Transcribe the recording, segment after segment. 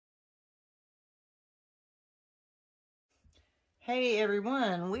Hey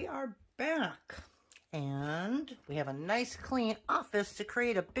everyone, we are back and we have a nice clean office to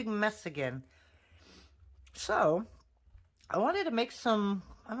create a big mess again. So I wanted to make some,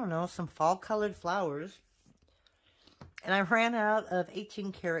 some fall colored flowers, and I ran out of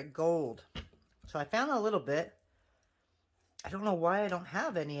 18 karat gold. So I found a little bit. I don't know why I don't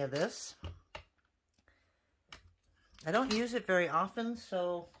have any of this. I don't use it very often,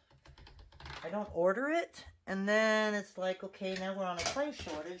 so I don't order it. And then it's like, okay, now we're on a clay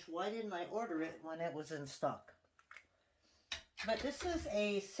shortage. Why didn't I order it when it was in stock? But this is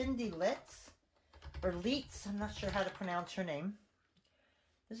a Cindy Litz, or Leitz, I'm not sure how to pronounce her name.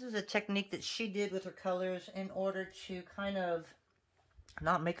 This is a technique that she did with her colors in order to kind of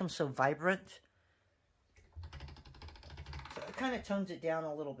not make them so vibrant. So it kind of tones it down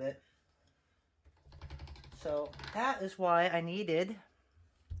a little bit. So that is why I needed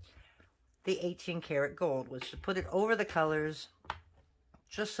the 18 karat gold, was to put it over the colors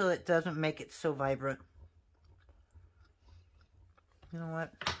just so it doesn't make it so vibrant. You know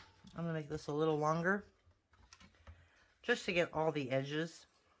what? I'm gonna make this a little longer just to get all the edges.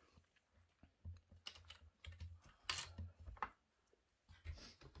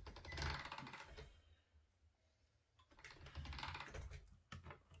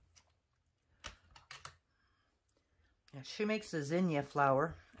 Now, she makes a zinnia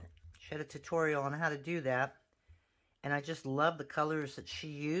flower. She had a tutorial on how to do that, and I just love the colors that she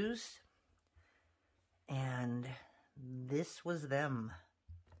used, and this was them.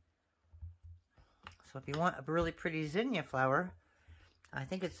 So if you want a really pretty zinnia flower, I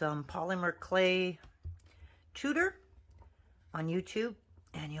think it's Polymer Clay Tutor on YouTube,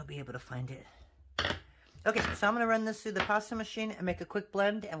 and you'll be able to find it. Okay, so I'm going to run this through the pasta machine and make a quick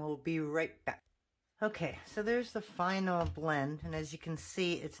blend, and we'll be right back. Okay, so there's the final blend, and as you can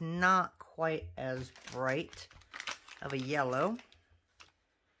see, it's not quite as bright of a yellow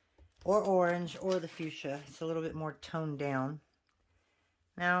or orange or the fuchsia. It's a little bit more toned down.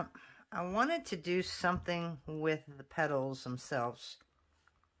 Now, I wanted to do something with the petals themselves,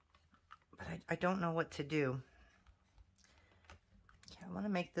 but I don't know what to do. Okay, I want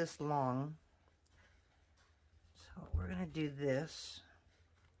to make this long, so we're going to do this.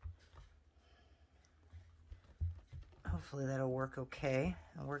 Hopefully that'll work okay.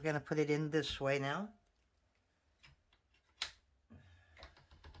 And we're going to put it in this way now.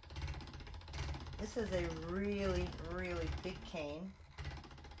 This is a really, really big cane.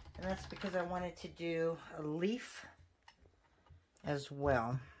 And that's because I wanted to do a leaf as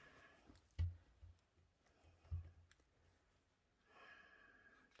well.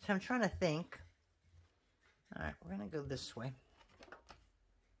 So I'm trying to think. All right, we're going to go this way.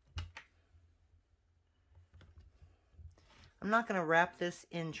 I'm not going to wrap this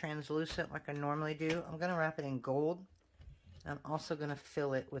in translucent like I normally do. I'm going to wrap it in gold. I'm also going to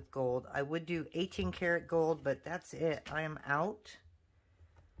fill it with gold. I would do 18 karat gold, but that's it. I am out.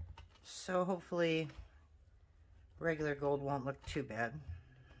 So hopefully regular gold won't look too bad.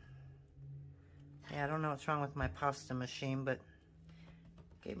 Yeah, I don't know what's wrong with my pasta machine, but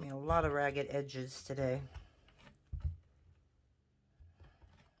it gave me a lot of ragged edges today.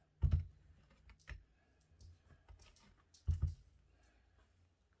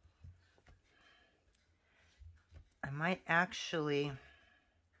 I might actually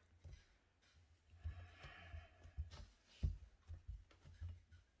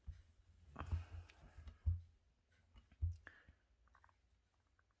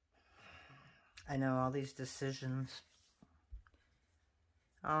I know all these decisions.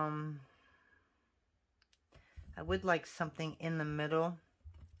 I would like something in the middle.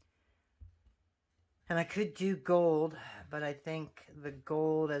 And I could do gold, but I think the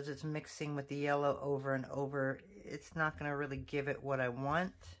gold, as it's mixing with the yellow over and over, it's not going to really give it what I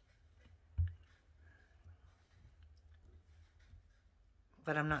want.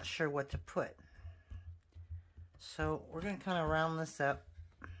 But I'm not sure what to put. So we're going to kind of round this up.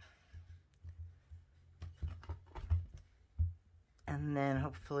 And then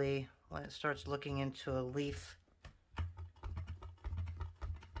hopefully when it starts looking into a leaf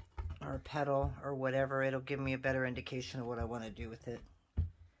or a petal or whatever, it'll give me a better indication of what I want to do with it.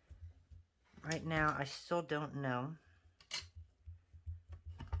 Right now, I still don't know.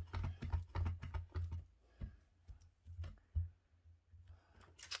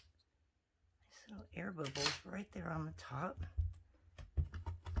 Nice little air bubbles right there on the top.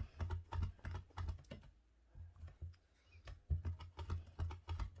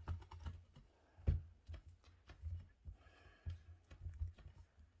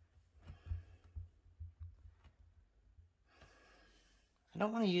 I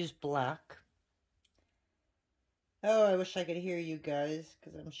don't want to use black. Oh, I wish I could hear you guys,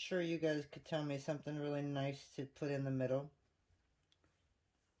 because I'm sure you guys could tell me something really nice to put in the middle.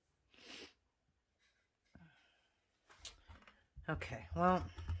 Okay, well,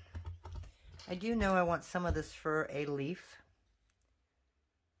 I do know I want some of this for a leaf.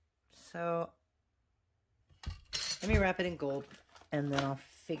 So let me wrap it in gold, and then I'll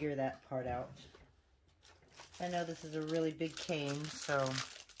figure that part out. I know this is a really big cane, so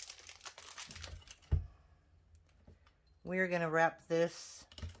we're going to wrap this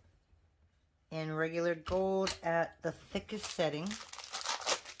in regular gold at the thickest setting.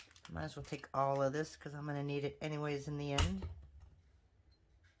 Might as well take all of this because I'm going to need it anyways in the end.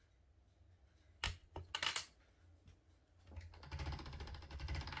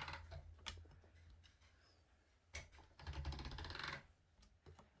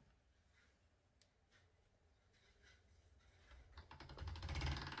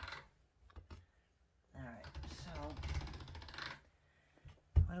 Alright, so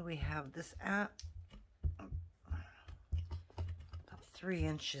what do we have this at? About 3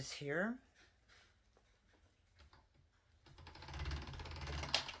 inches here.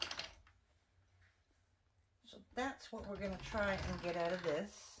 So that's what we're going to try and get out of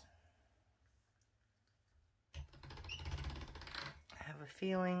this. I have a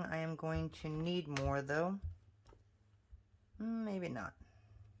feeling I am going to need more though. Maybe not.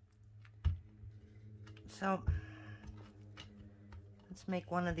 So let's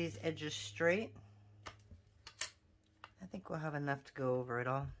make one of these edges straight. I think we'll have enough to go over it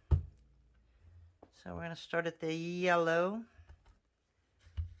all. So we're going to start at the yellow.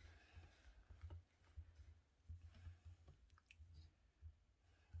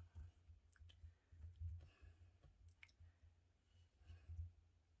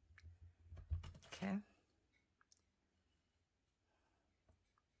 Okay.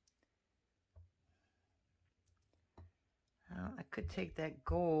 I could take that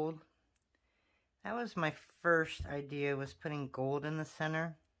gold. That was my first idea, was putting gold in the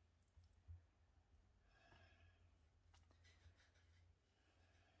center.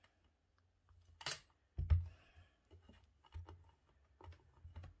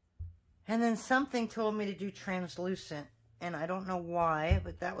 And then something told me to do translucent, and I don't know why,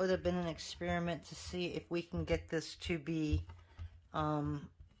 but that would have been an experiment to see if we can get this to be, I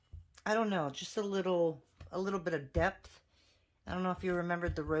don't know, just a little bit of depth. I don't know if you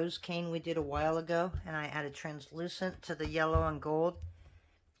remembered the rose cane we did a while ago, and I added translucent to the yellow and gold,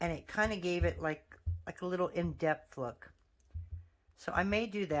 and it kind of gave it like a little in-depth look. So I may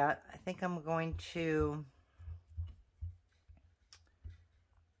do that. I think I'm going to,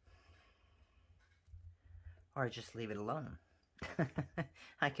 or just leave it alone.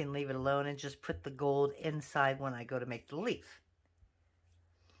 I can leave it alone and just put the gold inside when I go to make the leaf.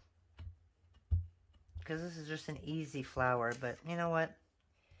 Because this is just an easy flower, but you know what?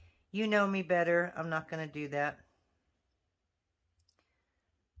 You know me better. I'm not going to do that.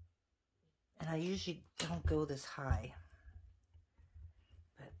 And I usually don't go this high.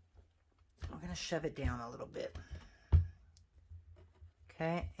 But we're going to shove it down a little bit.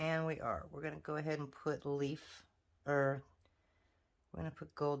 Okay, and we're going to go ahead and put leaf, or we're going to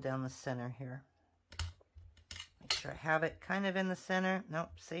put gold down the center here. Make sure I have it kind of in the center.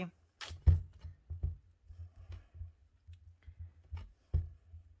 Nope, see?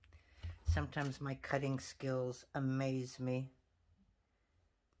 Sometimes my cutting skills amaze me.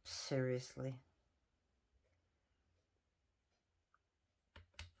 Seriously.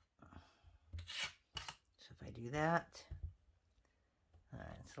 So if I do that,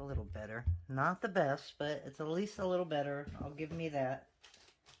 it's a little better. Not the best, but it's at least a little better. I'll give me that.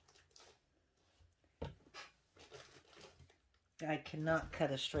 I cannot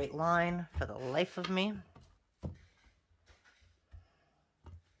cut a straight line for the life of me.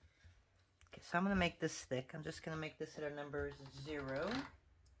 So I'm going to make this thick. I'm just going to make this at a number 0.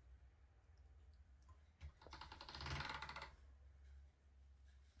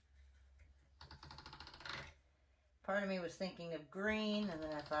 Part of me was thinking of green, and then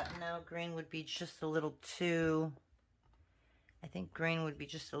I thought, no, green would be just a little too, I think green would be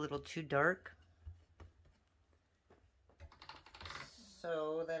just a little too dark.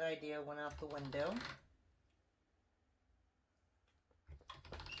 So that idea went out the window.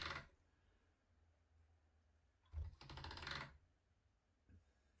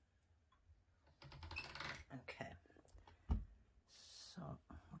 Okay, so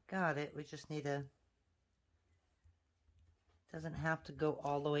we got it. We just need to, doesn't have to go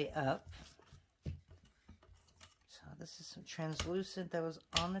all the way up. So this is some translucent that was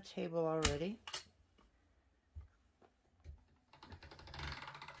on the table already.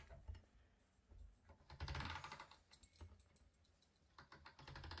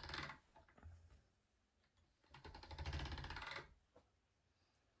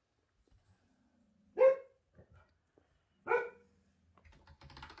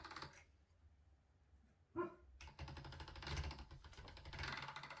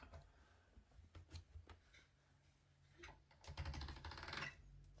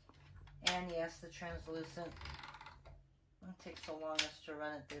 yes, the translucent. It takes the longest to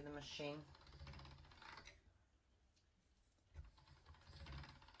run it through the machine.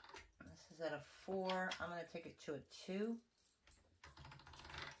 This is at a 4. I'm going to take it to a 2.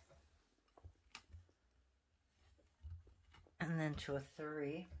 And then to a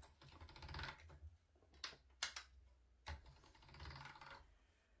 3.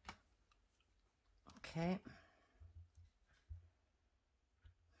 Okay.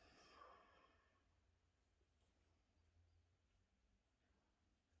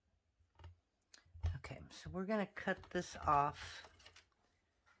 Okay, so we're going to cut this off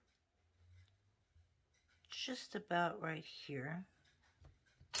just about right here.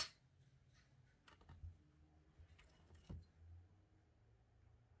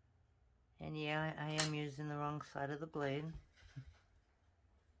 And yeah, I am using the wrong side of the blade.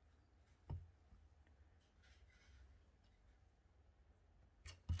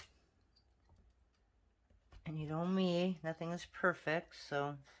 And you know me, nothing is perfect,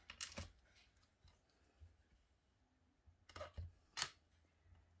 so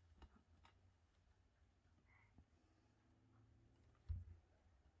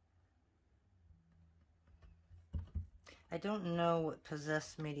I don't know what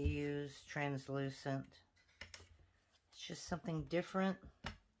possessed me to use translucent. It's just something different.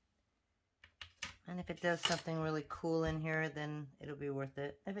 And if it does something really cool in here, then it'll be worth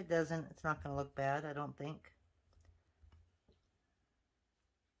it. If it doesn't, it's not going to look bad, I don't think.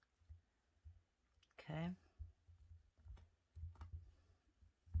 Okay.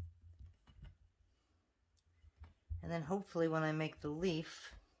 And then hopefully when I make the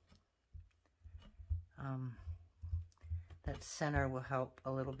leaf, that center will help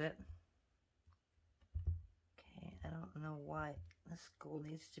a little bit. Okay, I don't know why this gold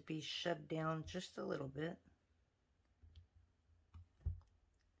needs to be shoved down just a little bit.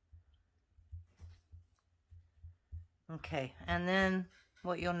 Okay, and then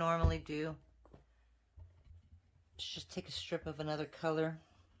what you'll normally do is just take a strip of another color,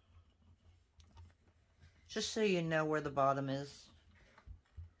 just so you know where the bottom is.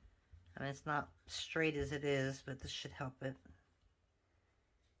 I mean, it's not straight as it is, but this should help it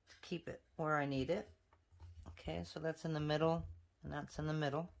to keep it where I need it. Okay, so that's in the middle, and that's in the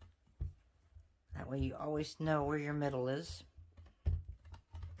middle. That way you always know where your middle is.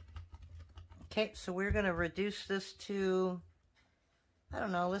 Okay, so we're going to reduce this to, I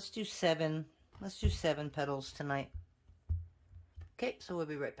don't know, let's do 7. Let's do 7 petals tonight. Okay, so we'll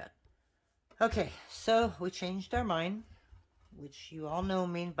be right back. Okay, so we changed our mind, which you all know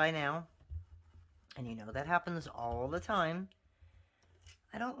me by now. And you know that happens all the time.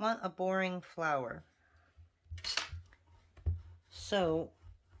 I don't want a boring flower. So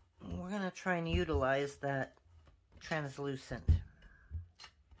we're going to try and utilize that translucent.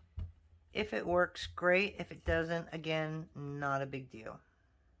 If it works, great. If it doesn't, again, not a big deal.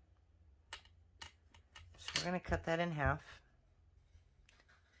 So we're going to cut that in half.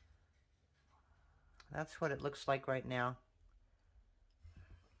 That's what it looks like right now.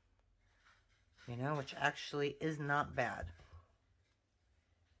 You know, which actually is not bad.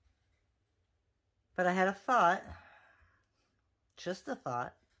 But I had a thought. Just a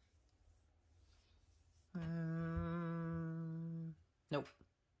thought. Nope.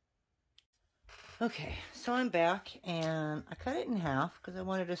 Okay, so I'm back and I cut it in half because I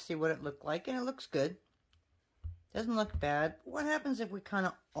wanted to see what it looked like, and it looks good. Doesn't look bad. What happens if we kind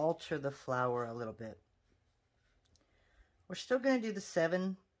of alter the flower a little bit? We're still going to do the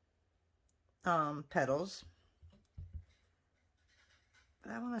 7 petals.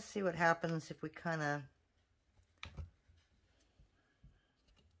 But I want to see what happens if we kind of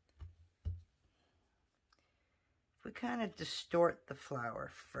distort the flower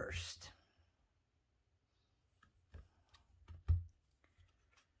first.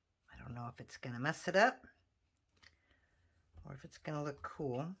 I don't know if it's going to mess it up or if it's going to look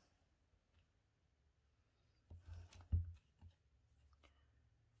cool.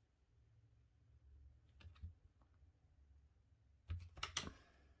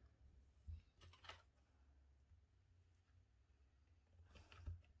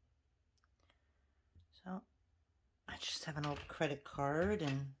 So I just have an old credit card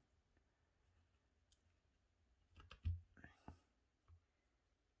and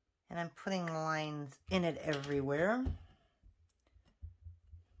I'm putting lines in it everywhere.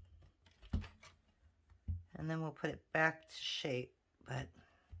 And then we'll put it back to shape, but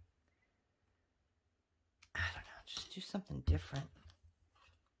I don't know, just do something different.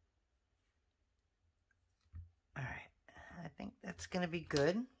 All right, I think that's going to be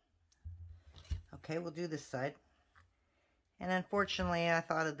good. Okay, we'll do this side. And unfortunately, I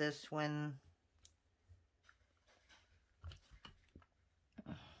thought of this when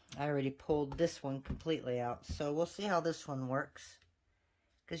I already pulled this one completely out. So we'll see how this one works.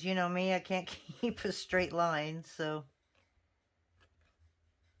 Because you know me, I can't keep a straight line, so...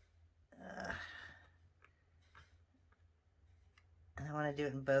 and I want to do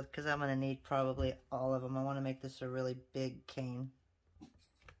it in both because I'm going to need probably all of them. I want to make this a really big cane.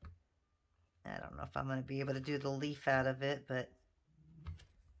 I don't know if I'm going to be able to do the leaf out of it, but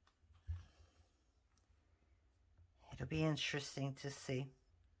it'll be interesting to see.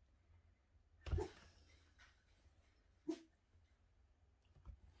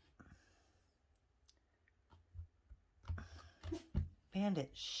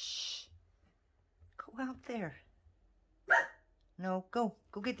 Bandit, shh. Go out there. No, go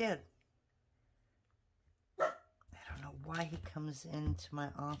get Dad. I don't know why he comes into my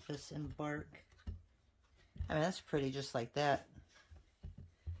office and bark. I mean, that's pretty just like that.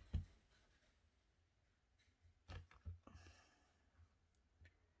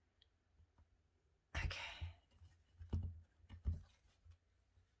 Okay.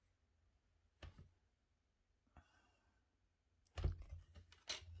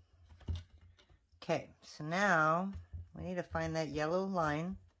 Okay, so now we need to find that yellow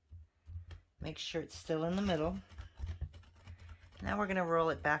line. Make sure it's still in the middle. Now we're going to roll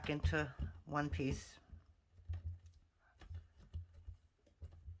it back into one piece.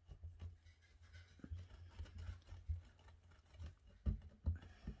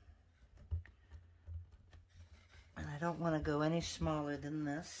 And I don't want to go any smaller than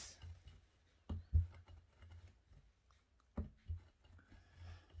this.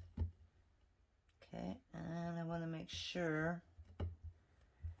 Okay, and I want to make sure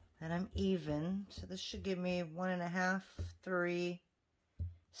that I'm even. So this should give me 1.5, 3,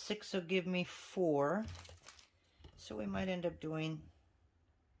 6 will give me 4. So we might end up doing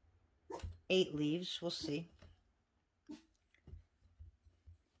 8 leaves. We'll see.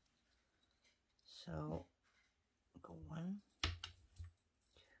 So go 1.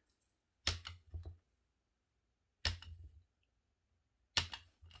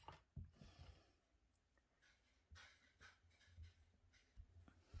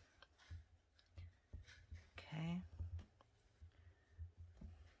 Okay.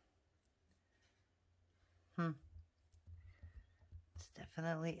 It's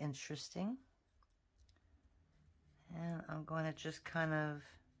definitely interesting. And I'm going to just kind of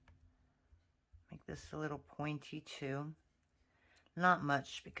make this a little pointy too. Not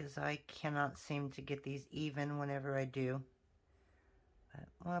much because I cannot seem to get these even whenever I do. But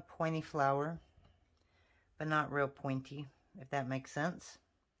I want a pointy flower, but not real pointy, if that makes sense.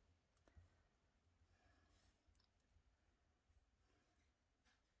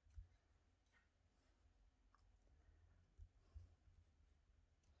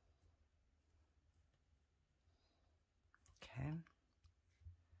 Okay.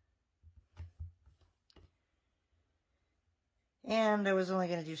 And I was only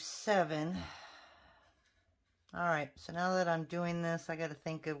going to do 7. All right, so now that I'm doing this, I got to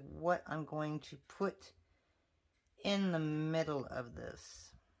think of what I'm going to put in the middle of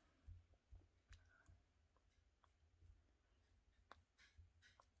this.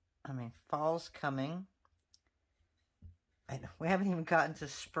 I mean, fall's coming. We haven't even gotten to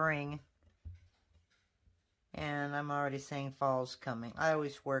spring. And I'm already saying fall's coming. I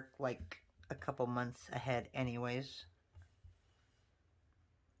always work like a couple months ahead anyways.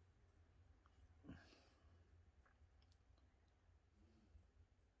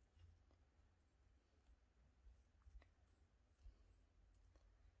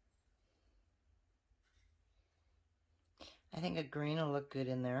 I think a green will look good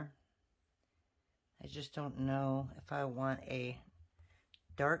in there. I just don't know if I want a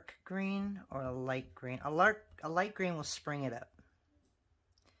dark green or a light green. A light green will spring it up.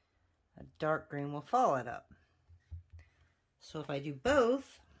 A dark green will fall it up. So if I do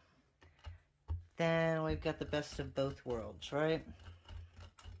both, then we've got the best of both worlds, right?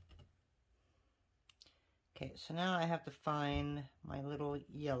 Okay, so now I have to find my little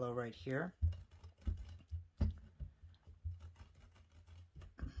yellow right here.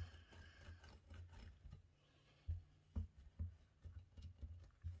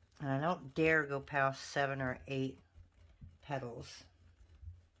 And I don't dare go past 7 or 8 petals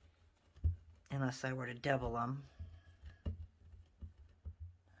unless I were to double them. I'm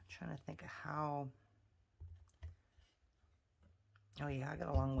trying to think of how... Oh yeah, I got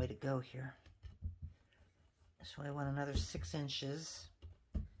a long way to go here. So I want another 6 inches.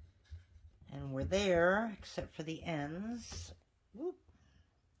 And we're there, except for the ends. Whoop.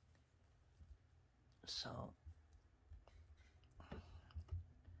 So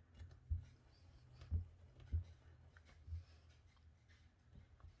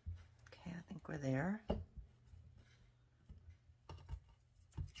we're there.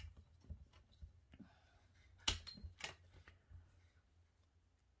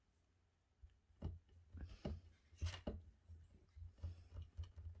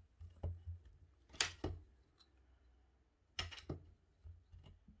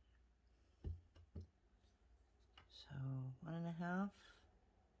 So 1.5,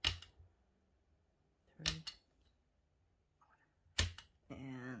 3,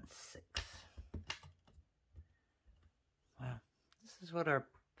 and 6. Wow, this is what our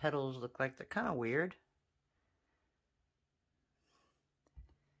petals look like. They're kind of weird.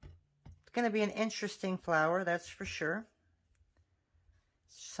 It's going to be an interesting flower, that's for sure.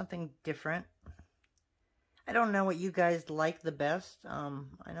 Something different. I don't know what you guys like the best. I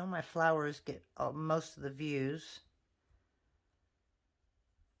know my flowers get most of the views,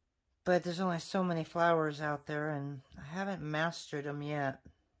 but there's only so many flowers out there, and I haven't mastered them yet.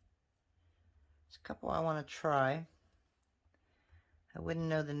 There's a couple I want to try. I wouldn't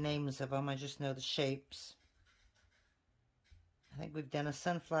know the names of them, I just know the shapes. I think we've done a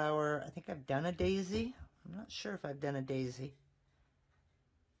sunflower. I think I've done a daisy. I'm not sure if I've done a daisy.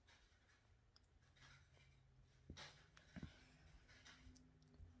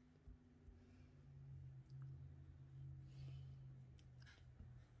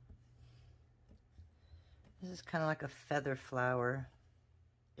 This is kind of like a feather flower.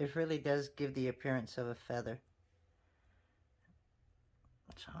 It really does give the appearance of a feather.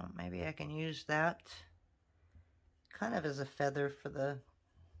 So maybe I can use that kind of as a feather for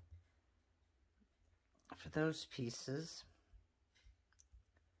those pieces.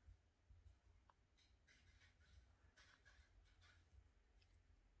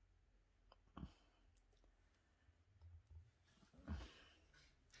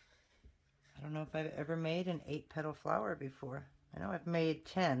 I don't know if I've ever made an 8-petal flower before. I know I've made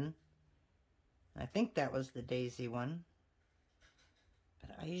 10. I think that was the daisy one.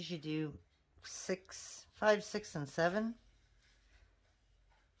 But I usually do 5, 6, and 7.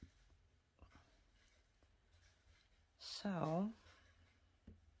 So,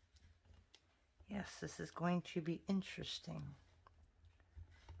 yes, this is going to be interesting.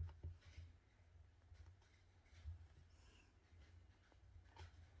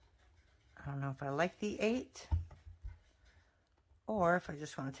 I don't know if I like the 8 or if I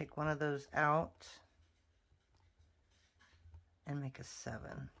just want to take one of those out and make a 7.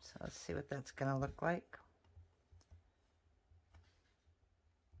 So let's see what that's going to look like.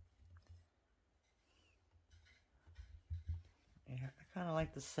 Yeah, I kind of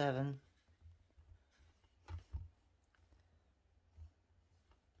like the 7.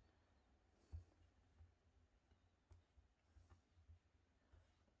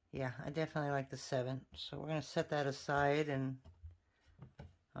 Yeah, I definitely like the 7. So we're going to set that aside, and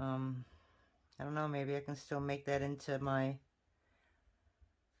I don't know, maybe I can still make that into my...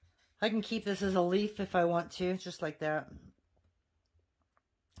 I can keep this as a leaf if I want to, just like that.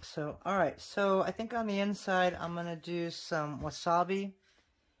 So, alright, so I think on the inside I'm going to do some wasabi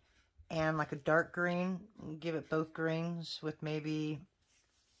and like a dark green. Give it both greens with maybe,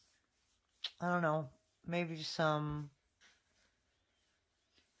 I don't know, maybe some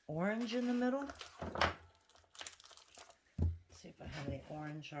orange in the middle. Let's see if I have any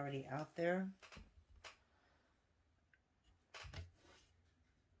orange already out there.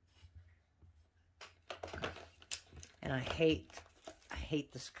 And I hate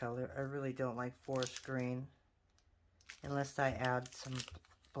this color. I really don't like forest green unless I add some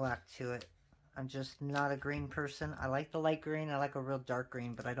black to it. I'm just not a green person. I like the light green. I like a real dark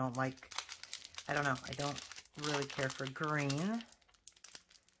green, but I don't like, I don't know, I don't really care for green.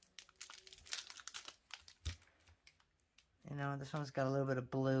 You know, this one's got a little bit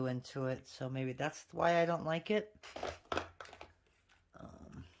of blue into it, so maybe that's why I don't like it.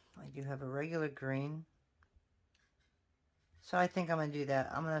 I do have a regular green. So I think I'm going to do that.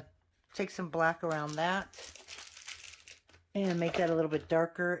 I'm going to take some black around that and make that a little bit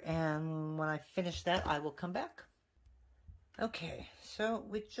darker. And when I finish that, I will come back. Okay, so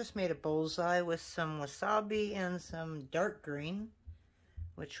we just made a bullseye with some wasabi and some dark green,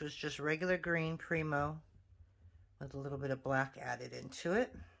 which was just regular green Premo with a little bit of black added into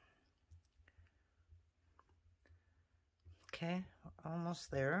it. Okay, we're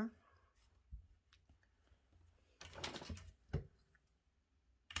almost there.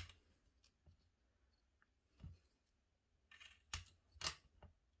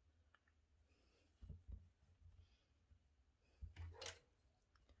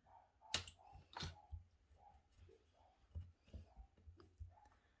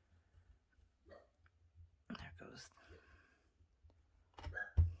 There goes.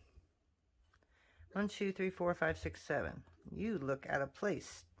 1, 2, 3, 4, 5, 6, 7. You look out of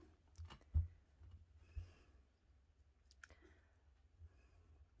place.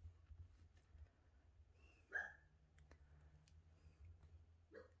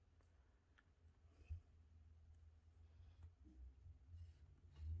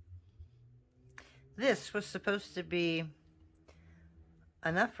 This was supposed to be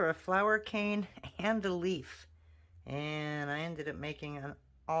enough for a flower cane and a leaf, and I ended up making an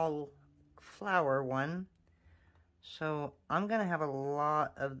all flower one. So I'm gonna have a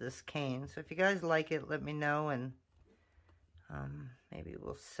lot of this cane. So if you guys like it, let me know, and maybe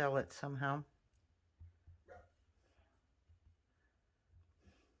we'll sell it somehow.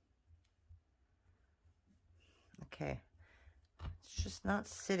 Okay, it's just not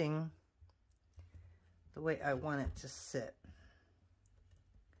sitting the way I want it to sit.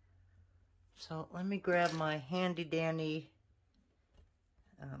 So let me grab my handy dandy,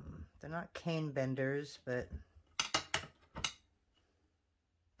 they're not cane benders, but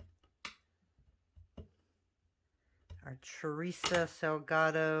our Teresa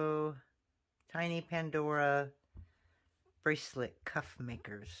Salgado Tiny Pandora bracelet cuff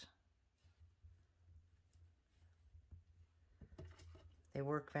makers. They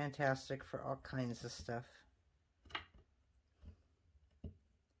work fantastic for all kinds of stuff.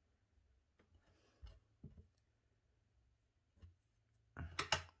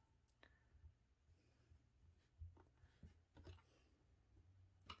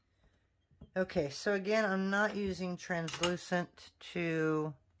 Okay, so again, I'm not using translucent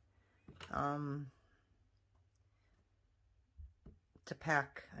to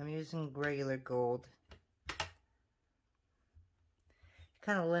pack. I'm using regular gold.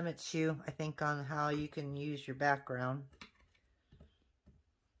 Kind of limits you, I think, on how you can use your background.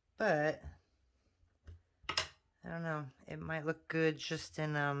 But I don't know, it might look good just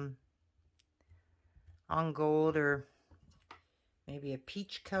in on gold, or maybe a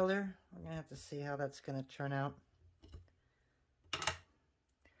peach color. We're gonna have to see how that's gonna turn out.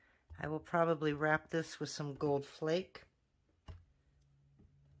 I will probably wrap this with some gold flake,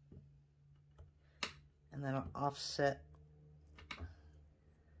 and then I'll offset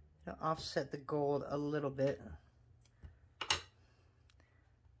the gold a little bit.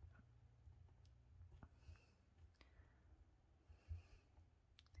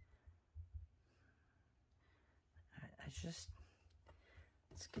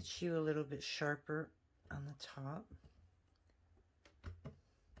 Let's get you a little bit sharper on the top.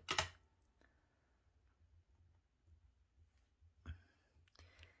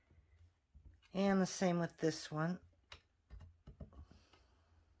 And the same with this one.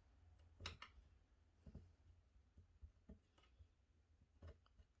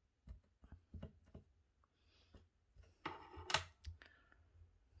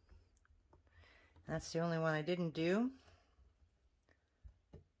 That's the only one I didn't do.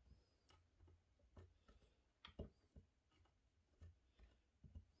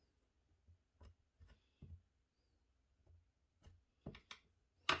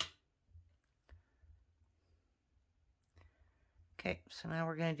 Okay, so now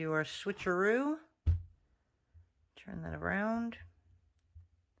we're going to do our switcheroo. Turn that around.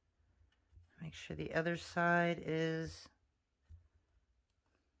 Make sure the other side is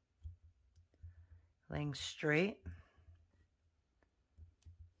laying straight.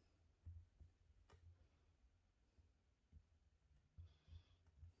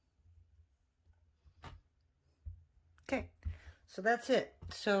 Okay, so that's it.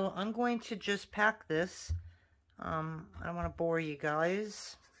 So I'm going to just pack this. I don't want to bore you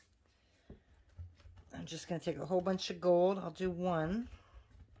guys. I'm just going to take a whole bunch of gold. I'll do one.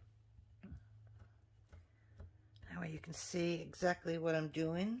 That way you can see exactly what I'm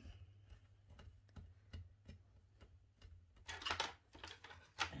doing.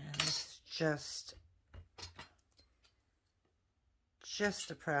 And this is just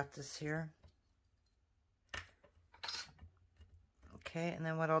a practice here. Okay, and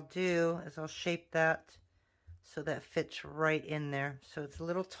then what I'll do is I'll shape that so that fits right in there. So it's a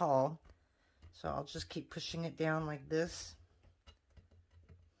little tall, so I'll just keep pushing it down like this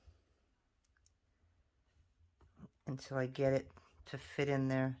until I get it to fit in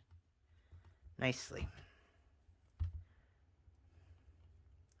there nicely.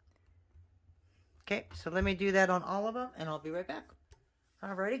 Okay, so let me do that on all of them and I'll be right back.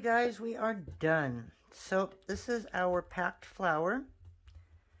 Alrighty guys, we are done. So this is our packed flower.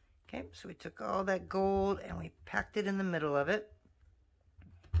 Okay, so we took all that gold and we packed it in the middle of it.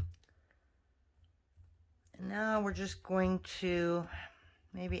 And now we're just going to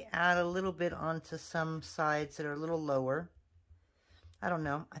maybe add a little bit onto some sides that are a little lower. I don't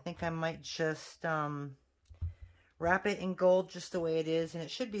know. I think I might just wrap it in gold just the way it is, and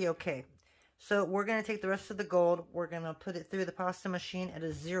it should be okay. So we're going to take the rest of the gold. We're going to put it through the pasta machine at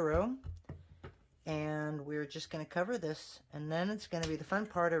a 0. And we're just going to cover this. And then it's going to be the fun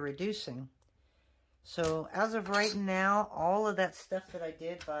part of reducing. So as of right now, all of that stuff that I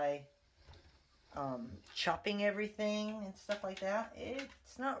did by chopping everything and stuff like that,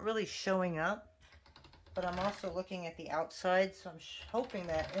 it's not really showing up. But I'm also looking at the outside, so I'm hoping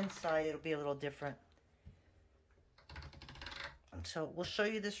that inside it'll be a little different. So we'll show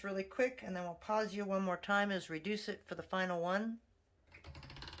you this really quick, and then we'll pause you one more time as reduce it for the final one.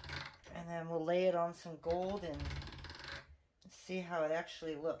 And then we'll lay it on some gold and see how it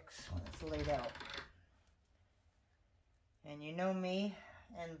actually looks when it's laid out. And you know me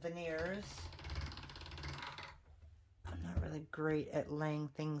and veneers. I'm not really great at laying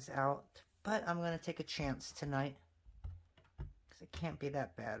things out, but I'm going to take a chance tonight. Because it can't be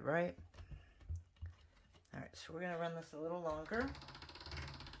that bad, right? Alright, so we're going to run this a little longer.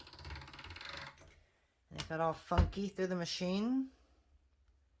 And it got all funky through the machine.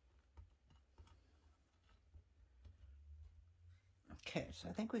 Okay, so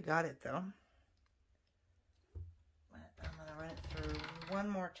I think we got it though. I'm going to run it through one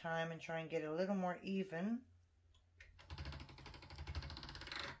more time and try and get it a little more even.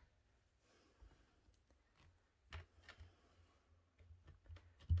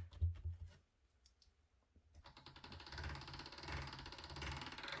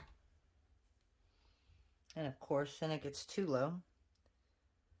 And of course, then it gets too low.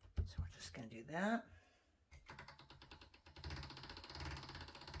 So we're just going to do that.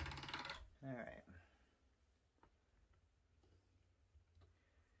 All right.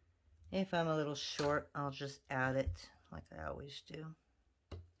 If I'm a little short, I'll just add it like I always do.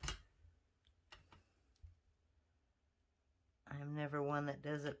 I'm never one that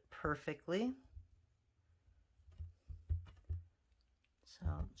does it perfectly. So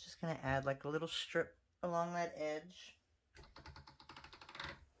I'm just going to add like a little strip along that edge.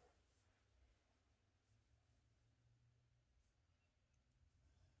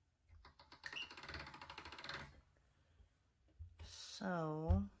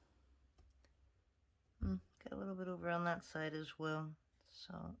 So, got a little bit over on that side as well.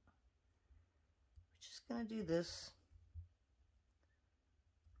 So, we're just going to do this.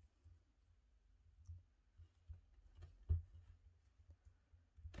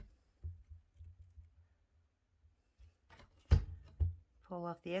 Pull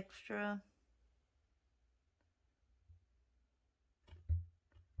off the extra.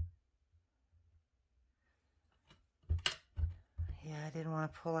 Yeah, I didn't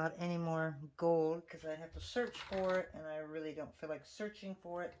want to pull out any more gold because I'd have to search for it, and I really don't feel like searching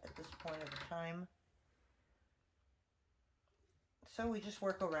for it at this point of the time. So we just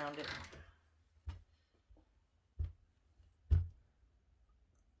work around it.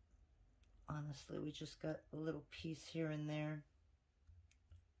 Honestly, we just got a little piece here and there.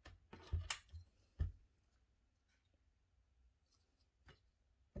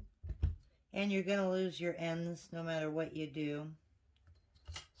 And you're going to lose your ends no matter what you do.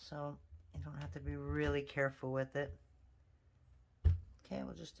 So you don't have to be really careful with it. Okay,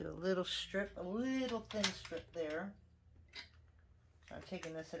 we'll just do a little strip, a little thin strip there. So I'm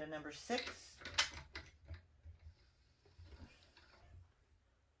taking this at a number 6.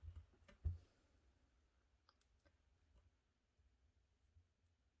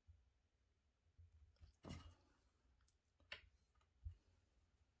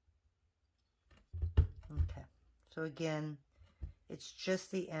 Okay, so again, it's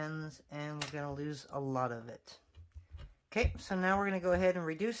just the ends, and we're going to lose a lot of it. Okay, so now we're going to go ahead and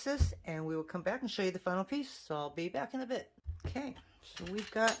reduce this, and we will come back and show you the final piece. So I'll be back in a bit. Okay, so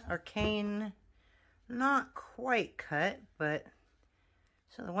we've got our cane not quite cut, but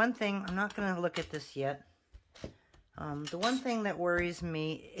so the one thing, I'm not going to look at this yet. The one thing that worries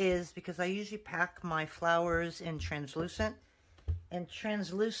me is because I usually pack my flowers in translucent, and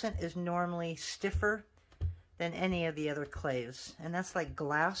translucent is normally stiffer than any of the other clays, and that's like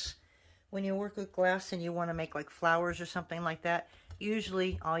glass. When you work with glass and you want to make like flowers or something like that,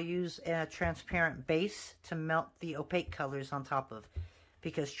 usually I'll use a transparent base to melt the opaque colors on top of,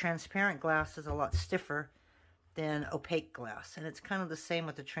 because transparent glass is a lot stiffer than opaque glass, and it's kind of the same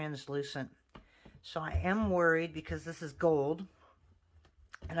with the translucent. So I am worried because this is gold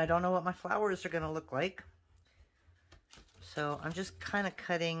and I don't know what my flowers are going to look like. So I'm just kind of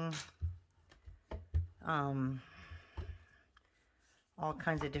cutting all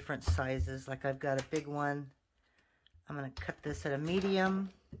kinds of different sizes. Like I've got a big one. I'm going to cut this at a medium.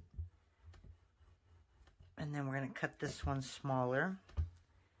 And then we're going to cut this one smaller.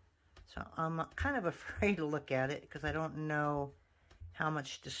 So I'm kind of afraid to look at it because I don't know how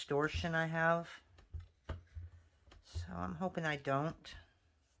much distortion I have. So I'm hoping I don't.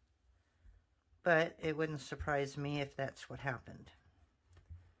 But it wouldn't surprise me if that's what happened.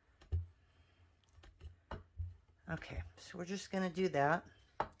 Okay, so we're just going to do that.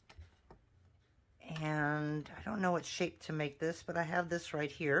 And I don't know what shape to make this, but I have this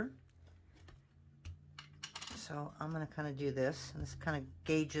right here. So I'm going to kind of do this, and this kind of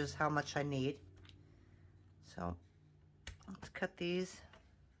gauges how much I need. So let's cut these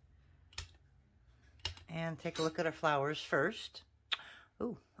and take a look at our flowers first.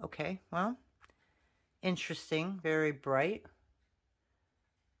 Ooh, okay, well, interesting, very bright.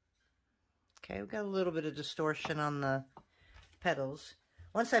 Okay, we've got a little bit of distortion on the petals.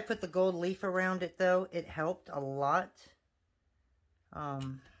 Once I put the gold leaf around it, though, it helped a lot. I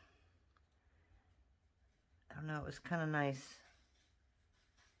don't know, it was kind of nice.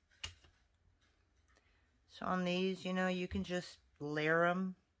 So on these, you know, you can just layer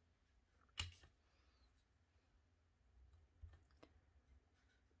them.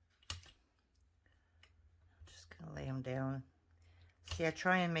 Just gonna lay them down. See, I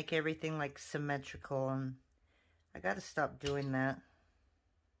try and make everything like symmetrical, and I gotta stop doing that.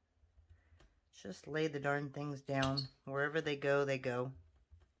 Just lay the darn things down. Wherever they go, they go.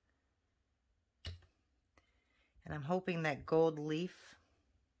 And I'm hoping that gold leaf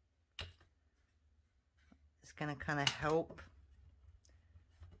is going to kind of help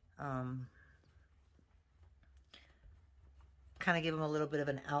kind of give them a little bit of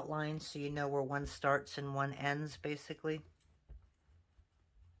an outline so you know where one starts and one ends, basically.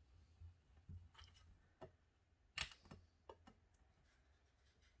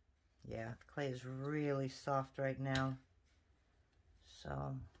 Yeah, the clay is really soft right now.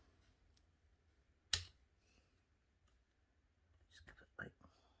 So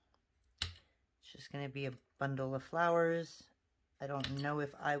it's just going to be a bundle of flowers. I don't know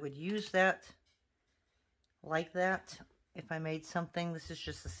if I would use that like that if I made something. This is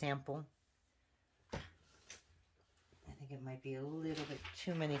just a sample. I think it might be a little bit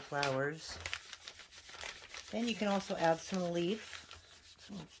too many flowers. Then you can also add some leaf.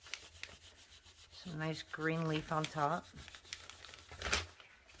 Some nice green leaf on top.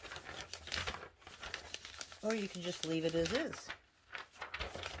 Or you can just leave it as is.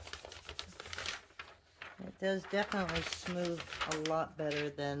 It does definitely smooth a lot better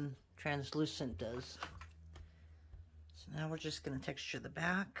than translucent does. So now we're just going to texture the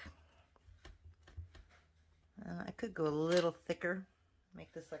back. And I could go a little thicker,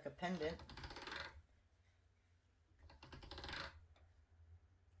 make this like a pendant.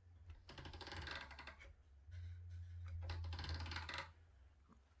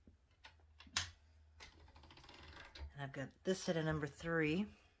 I've got this at a number 3.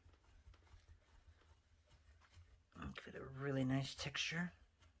 I'll give it a really nice texture.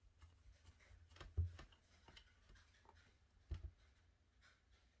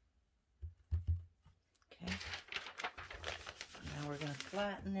 Okay. Now we're going to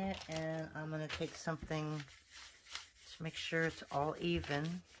flatten it, and I'm going to take something to make sure it's all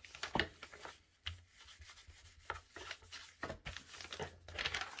even.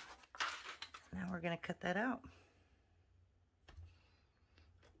 Now we're going to cut that out.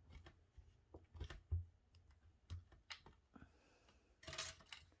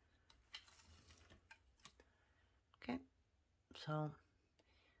 So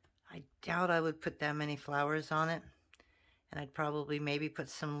I doubt I would put that many flowers on it, and I'd probably maybe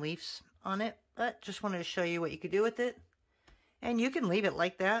put some leaves on it, but just wanted to show you what you could do with it. And you can leave it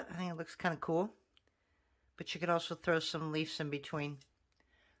like that. I think it looks kind of cool, but you could also throw some leaves in between.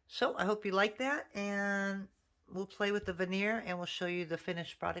 So I hope you like that, and we'll play with the veneer and we'll show you the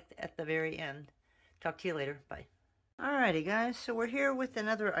finished product at the very end. Talk to you later. Bye. Alrighty guys, so we're here with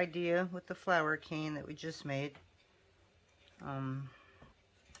another idea with the flower cane that we just made.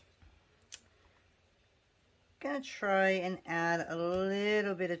 Gonna try and add a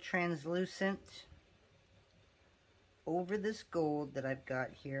little bit of translucent over this gold that I've got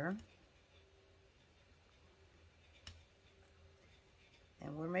here.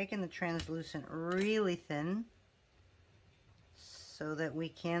 And we're making the translucent really thin so that we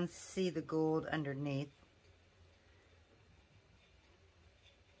can see the gold underneath.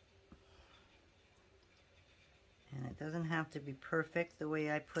 And it doesn't have to be perfect the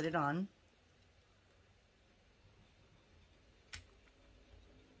way I put it on.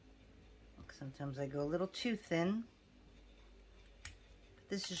 Sometimes I go a little too thin. But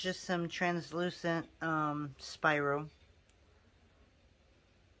this is just some translucent Spyro.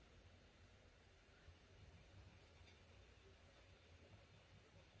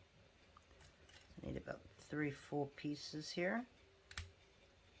 3 full pieces here.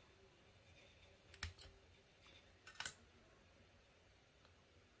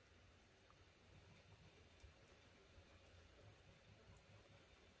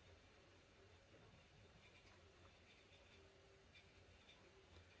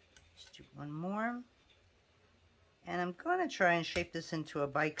 Let's do one more. And I'm going to try and shape this into a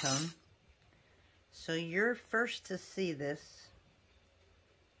bicone. So you're first to see this.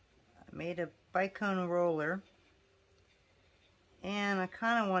 I made a bicone roller. And I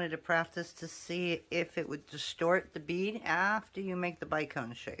kind of wanted to practice to see if it would distort the bead after you make the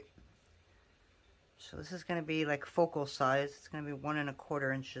bicone shape. So this is going to be like focal size. It's going to be 1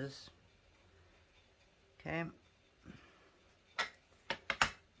 1/4 inches. Okay.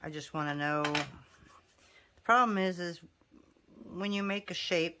 I just want to know. The problem is when you make a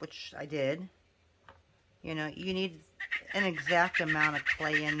shape, which I did, you know, you need an exact amount of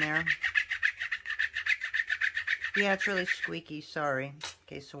clay in there. Yeah, it's really squeaky, sorry.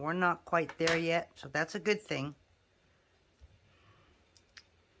 Okay, so we're not quite there yet, so that's a good thing.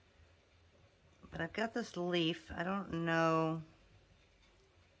 But I've got this leaf, I don't know.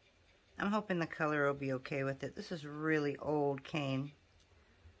 I'm hoping the color will be okay with it. This is really old cane.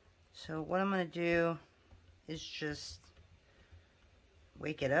 So what I'm going to do is just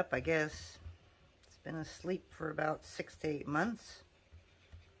wake it up, I guess. It's been asleep for about 6 to 8 months.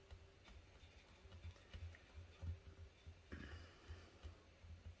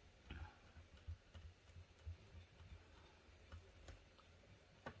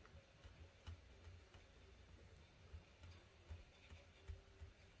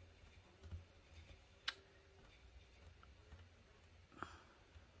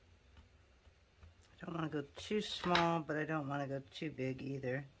 I don't want to go too small, but I don't want to go too big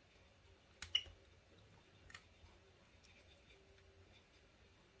either.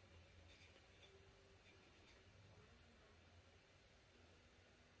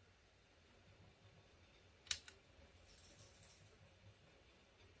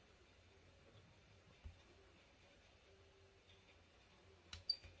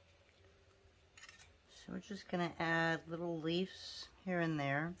 So we're just going to add little leaves here and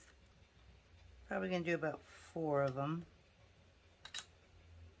there. Probably going to do about 4 of them.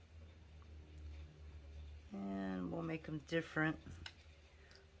 And we'll make them different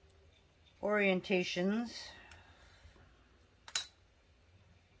orientations.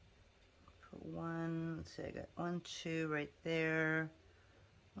 Put one, let's see, I got 1, 2 right there.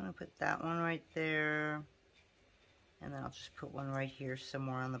 I'm going to put that one right there. And then I'll just put one right here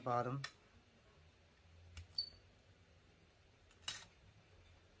somewhere on the bottom.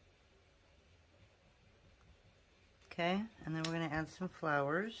 Okay, and then we're going to add some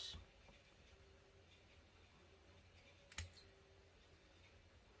flowers.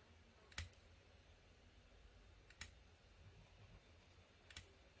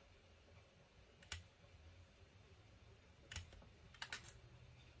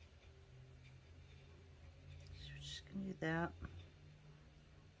 So we're just going to do that.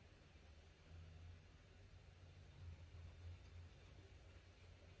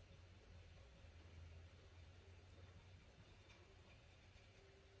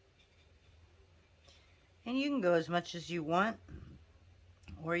 And you can go as much as you want,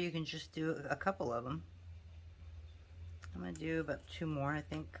 or you can just do a couple of them. I'm going to do about 2 more, I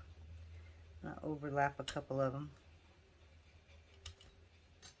think. I'll overlap a couple of them.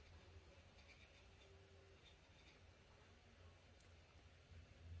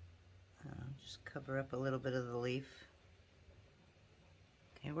 Just cover up a little bit of the leaf.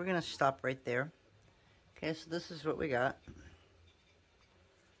 Okay, we're going to stop right there. Okay, so this is what we got.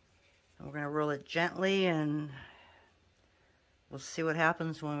 We're going to roll it gently, and we'll see what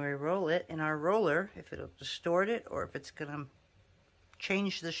happens when we roll it in our roller, if it'll distort it or if it's going to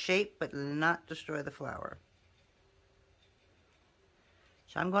change the shape but not destroy the flower.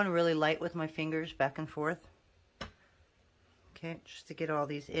 So I'm going really light with my fingers back and forth. Okay, just to get all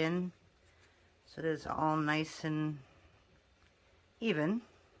these in so that it's all nice and even.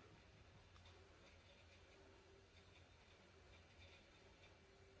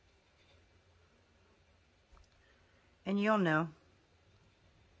 And you'll know.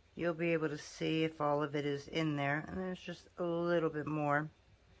 You'll be able to see if all of it is in there. And there's just a little bit more.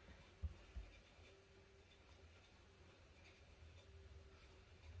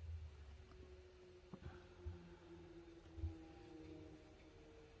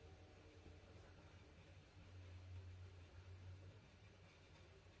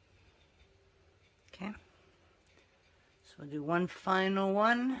 Okay. So we'll do one final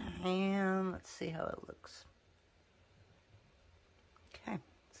one, and let's see how it looks. Okay,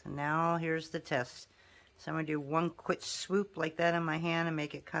 so now here's the test. So I'm going to do one quick swoop like that in my hand and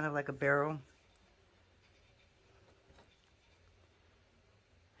make it kind of like a barrel.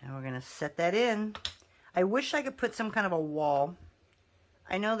 And we're going to set that in. I wish I could put some kind of a wall.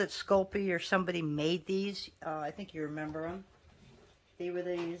 I know that Sculpey or somebody made these. I think you remember them. They were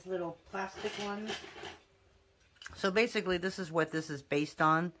these little plastic ones. So basically this is what this is based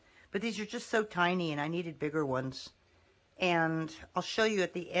on. But these are just so tiny and I needed bigger ones. And I'll show you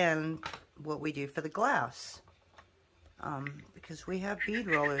at the end what we do for the glass. Because we have bead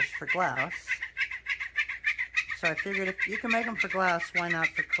rollers for glass. So I figured if you can make them for glass, why not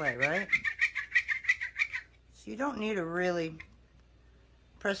for clay, right? So you don't need to really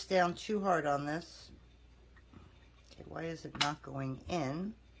press down too hard on this. Okay, why is it not going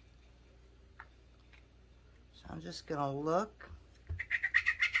in? So I'm just going to look.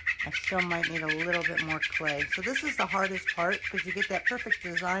 I still might need a little bit more clay. So this is the hardest part because you get that perfect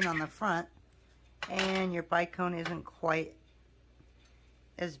design on the front and your bicone isn't quite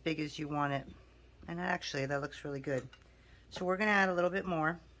as big as you want it. And actually that looks really good. So we're going to add a little bit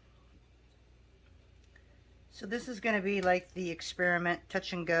more. So this is going to be like the experiment,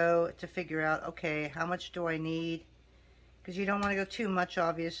 touch and go, to figure out, okay, how much do I need? Because you don't want to go too much,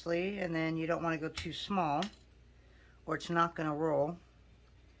 obviously, and then you don't want to go too small, or it's not going to roll.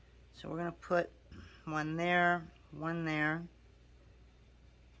 So we're going to put one there, and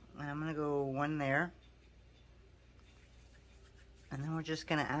I'm going to go one there. And then we're just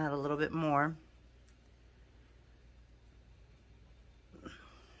going to add a little bit more.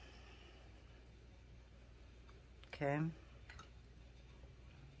 Okay.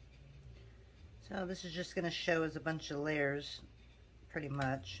 So this is just going to show as a bunch of layers, pretty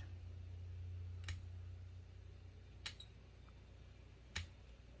much.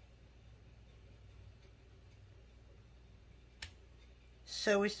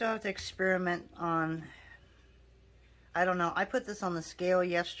 So we still have to experiment on, I don't know, I put this on the scale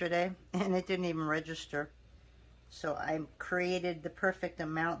yesterday and it didn't even register. So I created the perfect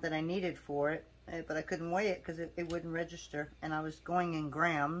amount that I needed for it, but I couldn't weigh it because it wouldn't register. And I was going in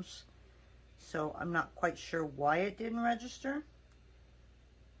grams, so I'm not quite sure why it didn't register.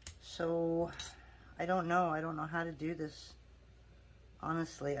 So I don't know. I don't know how to do this.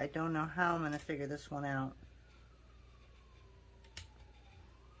 Honestly, I don't know how I'm going to figure this one out.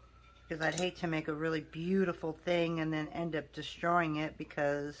 Because I'd hate to make a really beautiful thing and then end up destroying it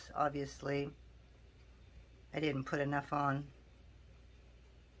because obviously I didn't put enough on.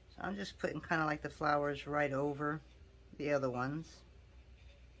 So I'm just putting kind of like the flowers right over the other ones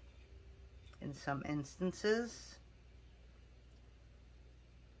in some instances.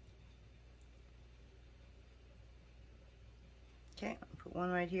 Okay, I'll put one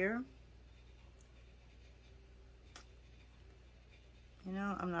right here. You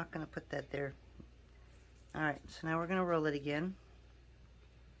know, I'm not going to put that there. Alright, so now we're going to roll it again.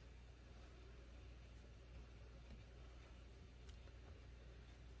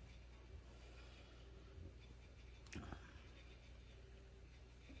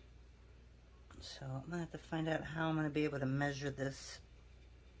 So I'm going to have to find out how I'm going to be able to measure this.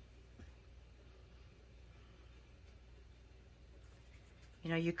 You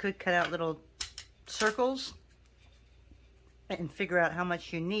know, you could cut out little circles and figure out how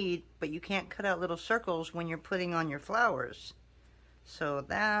much you need, but you can't cut out little circles when you're putting on your flowers. So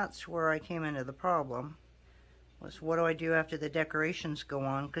that's where I came into the problem, was what do I do after the decorations go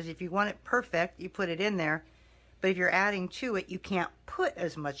on? Because if you want it perfect, you put it in there, but if you're adding to it, you can't put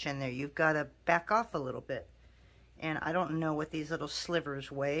as much in there. You've got to back off a little bit. And I don't know what these little slivers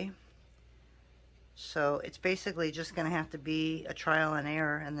weigh. So it's basically just going to have to be a trial and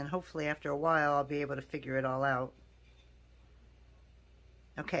error, and then hopefully after a while I'll be able to figure it all out.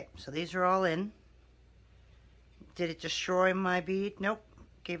 Okay, so these are all in. Did it destroy my bead? Nope.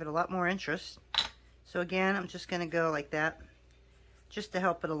 Gave it a lot more interest. So again, I'm just going to go like that, just to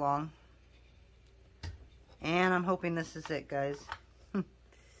help it along. And I'm hoping this is it, guys.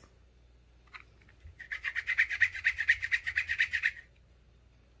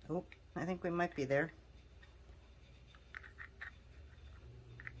 Oh, I think we might be there.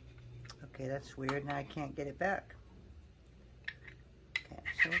 Okay, that's weird. Now I can't get it back. Okay,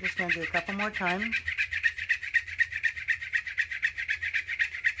 so we're just going to do a couple more times.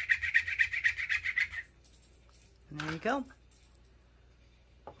 And there you go.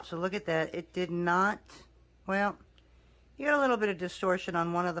 So look at that. It did not, well, you got a little bit of distortion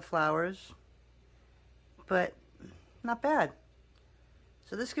on one of the flowers, but not bad.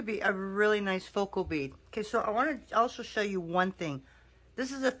 So this could be a really nice focal bead. Okay, so I want to also show you one thing.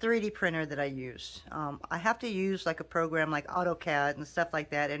 This is a 3D printer that I use. I have to use like a program like AutoCAD and stuff like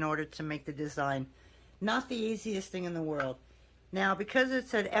that in order to make the design, Not the easiest thing in the world. Now, because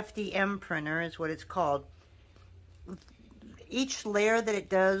it's an FDM printer, is what it's called, each layer that it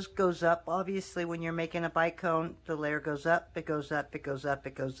does goes up. Obviously, when you're making a bicone, the layer goes up, it goes up, it goes up,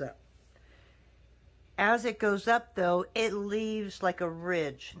 it goes up. As it goes up, though, it leaves like a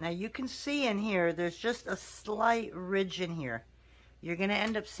ridge. Now, you can see in here, there's just a slight ridge in here. You're going to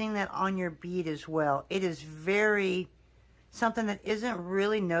end up seeing that on your bead as well. It is something that isn't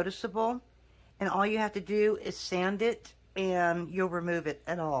really noticeable, and all you have to do is sand it, and you'll remove it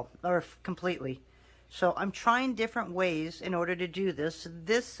at all, or completely. So I'm trying different ways in order to do this.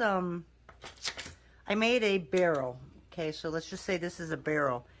 I made a barrel. Okay, so let's just say this is a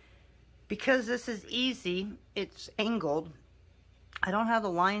barrel. Because this is easy, it's angled. I don't have the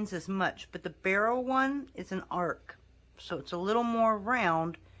lines as much, but the barrel one is an arc. So it's a little more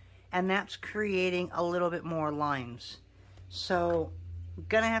round, and that's creating a little bit more lines. So I'm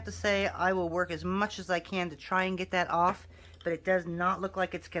gonna have to say I will work as much as I can to try and get that off, but it does not look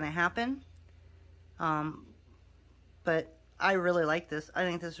like it's gonna happen. But I really like this. I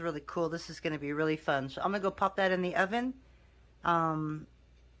think this is really cool. This is gonna be really fun. So I'm gonna go pop that in the oven.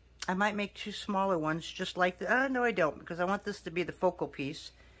 I might make 2 smaller ones just like that. No, I don't, because I want this to be the focal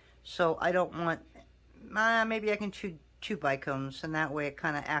piece. So I don't want, maybe I can do 2 bicones, and that way it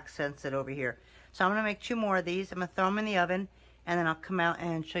kind of accents it over here. So I'm going to make 2 more of these. I'm going to throw them in the oven, and then I'll come out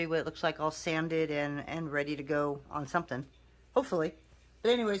and show you what it looks like all sanded and ready to go on something. Hopefully.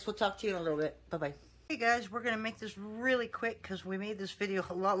 But anyways, we'll talk to you in a little bit. Bye-bye. Hey guys, we're going to make this really quick because we made this video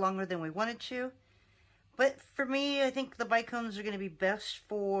a lot longer than we wanted to. But for me, I think the bicones are going to be best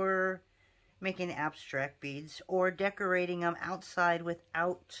for making abstract beads or decorating them outside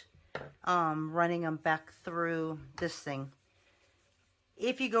without running them back through this thing.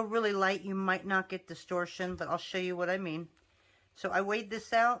 If you go really light, you might not get distortion, but I'll show you what I mean. So I weighed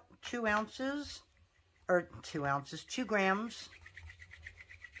this out, 2 grams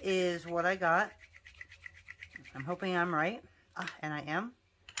is what I got. I'm hoping I'm right, and I am.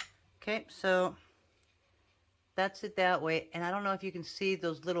 Okay, so that's it that way, and I don't know if you can see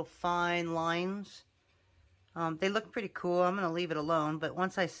those little fine lines. They look pretty cool. I'm going to leave it alone, but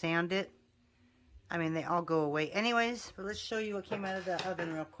once I sand it, I mean, they all go away. Anyways, but let's show you what came out of the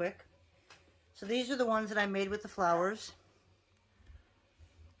oven real quick. So these are the ones that I made with the flowers.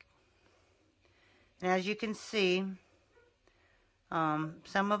 And as you can see,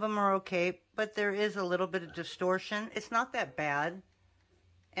 some of them are okay, but there is a little bit of distortion. It's not that bad.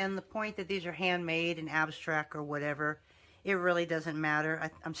 And the point that these are handmade and abstract or whatever, it really doesn't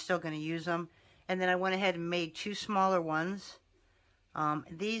matter. I'm still going to use them. And then I went ahead and made 2 smaller ones.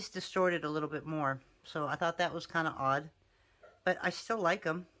 These distorted a little bit more, so I thought that was kind of odd. But I still like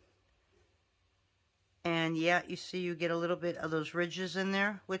them. And yeah, you see you get a little bit of those ridges in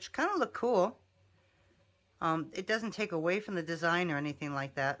there, which kind of look cool. It doesn't take away from the design or anything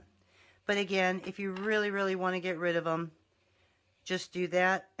like that. But again, if you really, really want to get rid of them, just do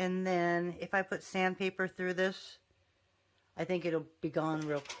that. And then if I put sandpaper through this, I think it'll be gone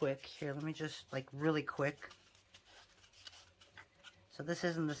real quick. Here, let me just, like, really quick. So this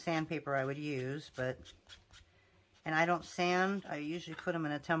isn't the sandpaper I would use, but, and I don't sand. I usually put them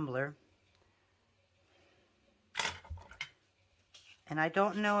in a tumbler. And I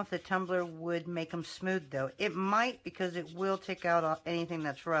don't know if the tumbler would make them smooth, though. It might, because it will take out anything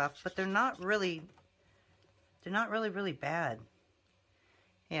that's rough, but they're not really really bad.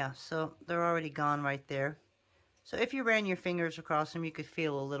 Yeah, so they're already gone right there. So if you ran your fingers across them, you could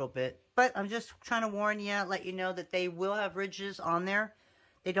feel a little bit. But I'm just trying to warn you, let you know that they will have ridges on there.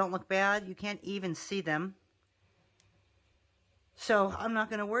 They don't look bad. You can't even see them. So I'm not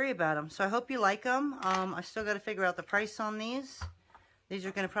going to worry about them. So I hope you like them. I still got to figure out the price on these. These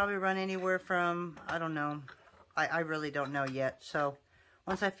are going to probably run anywhere from, I don't know. I really don't know yet. So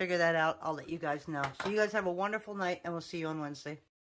once I figure that out, I'll let you guys know. So you guys have a wonderful night, and we'll see you on Wednesday.